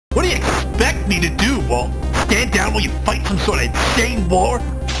me to do, Walt? Stand down while you fight some sort of insane war?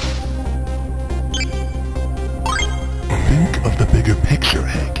 Think of the bigger picture,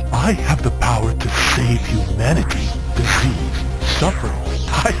 Hank. I have the power to save humanity. Disease, suffering.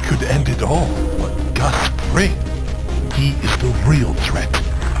 I could end it all. But Gus Fring, he is the real threat.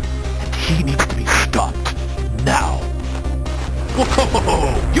 And he needs to be stopped. Now.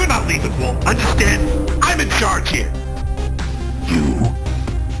 Whoa! You're not leaving, Walt. Understand? I'm in charge here.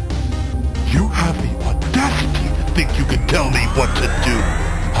 You have the audacity to think you can tell me what to do.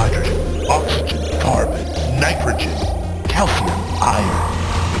 Hydrogen, oxygen, carbon, nitrogen, calcium, iron.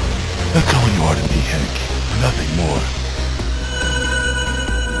 That's all you are to me, Hank. Nothing more.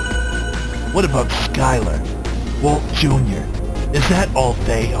 What about Skylar? Walt Jr.? Is that all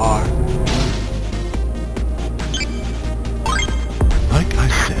they are? Like I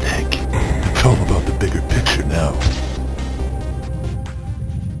said, Hank, it's all about the bigger picture now.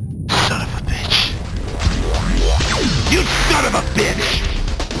 Son of a bitch. You son of a